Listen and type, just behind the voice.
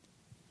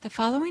The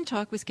following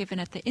talk was given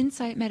at the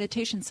Insight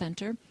Meditation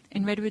Center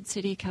in Redwood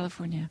City,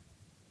 California.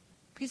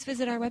 Please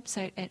visit our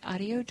website at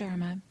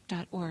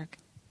audiodharma.org.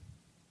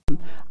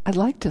 I'd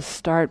like to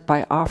start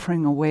by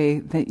offering a way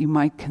that you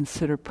might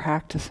consider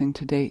practicing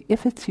today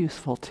if it's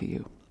useful to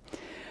you.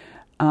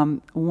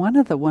 One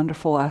of the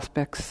wonderful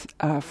aspects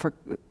to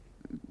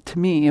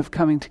me of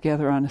coming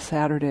together on a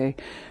Saturday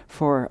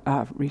for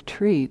a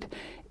retreat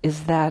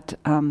is that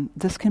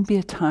this can be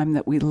a time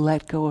that we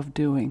let go of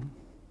doing.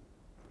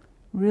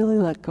 Really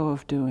let go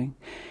of doing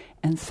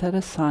and set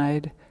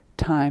aside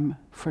time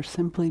for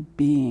simply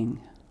being.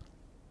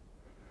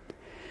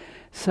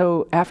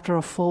 So after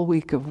a full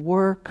week of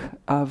work,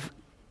 of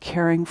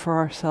caring for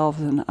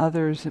ourselves and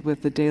others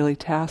with the daily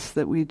tasks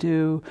that we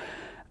do,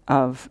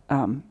 of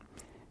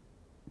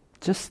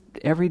just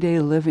everyday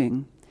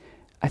living,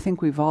 I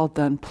think we've all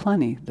done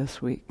plenty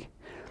this week.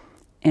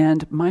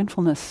 And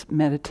mindfulness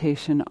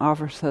meditation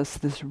offers us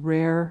this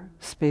rare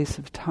space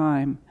of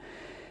time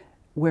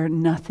where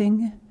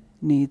nothing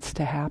needs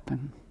to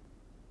happen.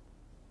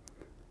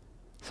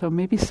 So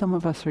maybe some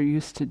of us are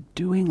used to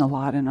doing a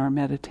lot in our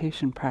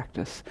meditation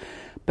practice,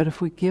 but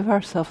if we give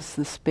ourselves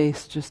the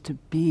space just to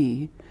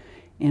be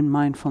in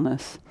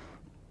mindfulness,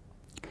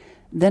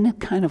 then it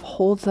kind of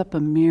holds up a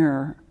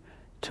mirror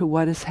to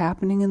what is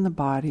happening in the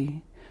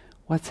body,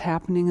 what's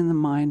happening in the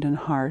mind and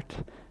heart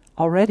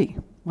already,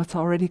 what's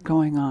already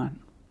going on.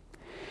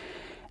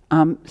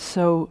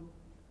 So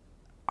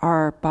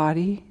our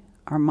body,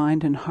 our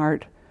mind and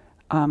heart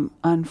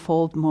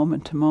unfold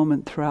moment to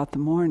moment throughout the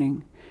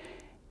morning.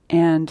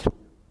 And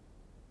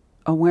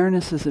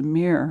awareness is a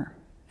mirror,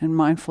 and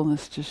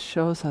mindfulness just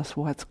shows us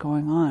what's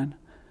going on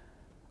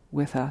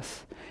with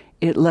us.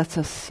 It lets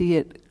us see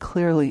it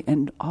clearly,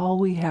 and all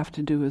we have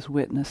to do is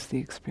witness the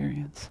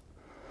experience.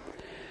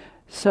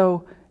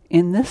 So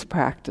in this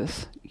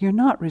practice, you're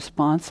not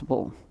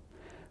responsible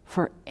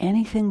for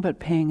anything but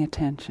paying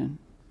attention,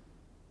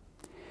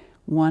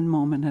 one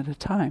moment at a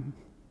time.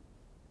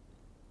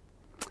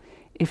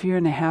 If you're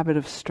in a habit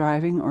of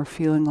striving or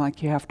feeling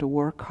like you have to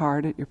work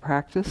hard at your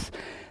practice,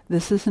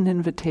 this is an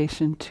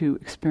invitation to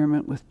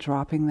experiment with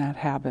dropping that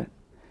habit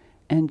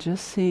and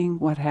just seeing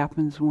what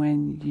happens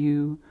when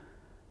you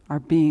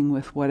are being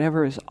with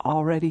whatever is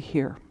already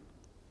here,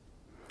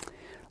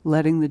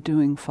 letting the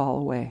doing fall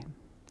away.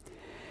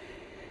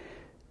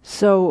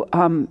 So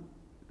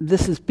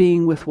this is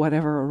being with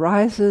whatever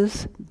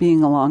arises,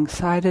 being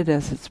alongside it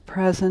as it's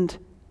present,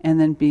 and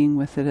then being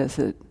with it as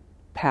it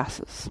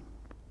passes.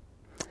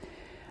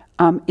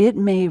 It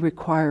may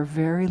require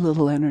very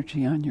little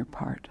energy on your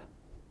part,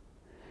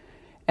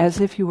 as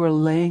if you were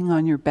laying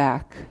on your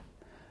back,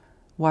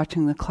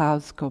 watching the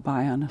clouds go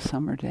by on a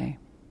summer day.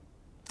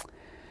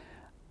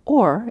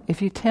 Or,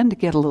 if you tend to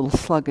get a little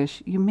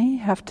sluggish, you may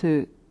have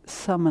to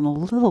summon a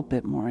little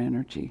bit more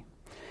energy.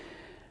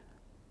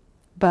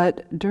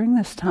 But during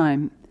this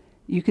time,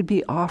 you could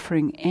be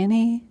offering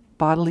any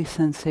bodily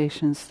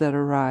sensations that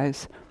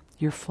arise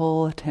your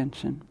full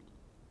attention.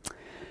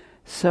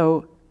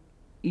 So,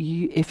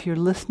 if you're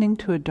listening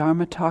to a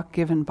Dharma talk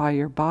given by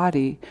your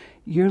body,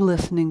 you're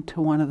listening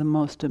to one of the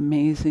most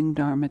amazing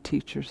Dharma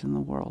teachers in the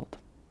world.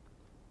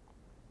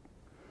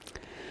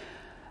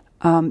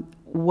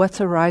 What's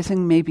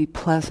arising may be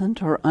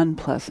pleasant or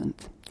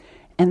unpleasant,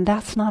 and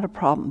that's not a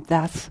problem.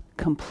 That's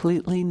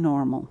completely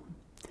normal.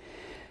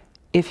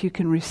 If you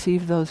can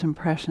receive those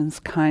impressions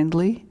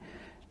kindly,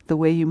 the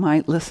way you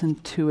might listen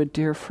to a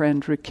dear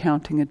friend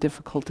recounting a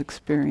difficult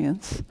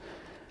experience,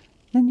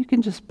 then you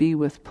can just be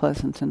with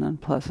pleasant and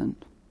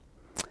unpleasant.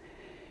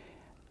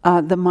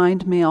 The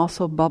mind may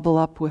also bubble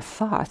up with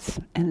thoughts,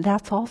 and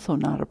that's also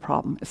not a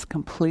problem. It's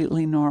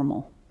completely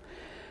normal.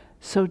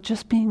 So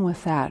just being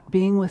with that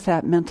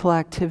mental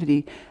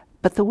activity,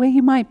 but the way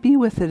you might be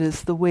with it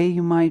is the way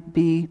you might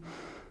be,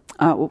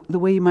 the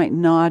way you might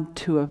nod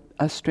to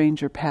a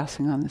stranger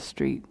passing on the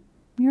street.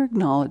 You're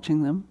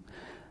acknowledging them,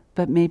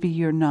 but maybe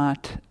you're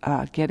not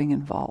getting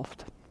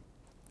involved.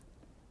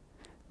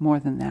 More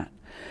than that.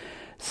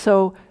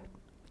 So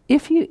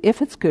if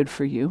it's good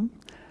for you,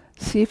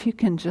 see if you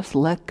can just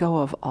let go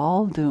of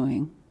all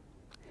doing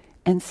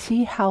and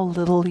see how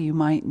little you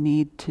might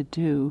need to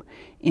do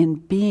in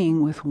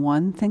being with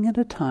one thing at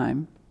a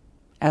time,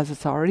 as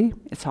it's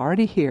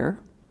already here.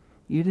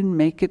 You didn't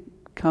make it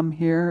come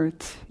here,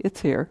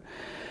 it's here,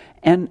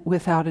 and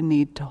without a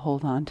need to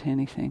hold on to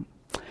anything.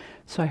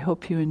 So I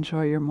hope you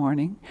enjoy your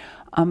morning.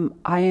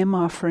 I am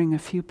offering a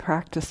few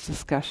practice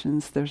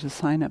discussions. There's a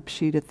sign-up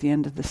sheet at the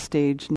end of the stage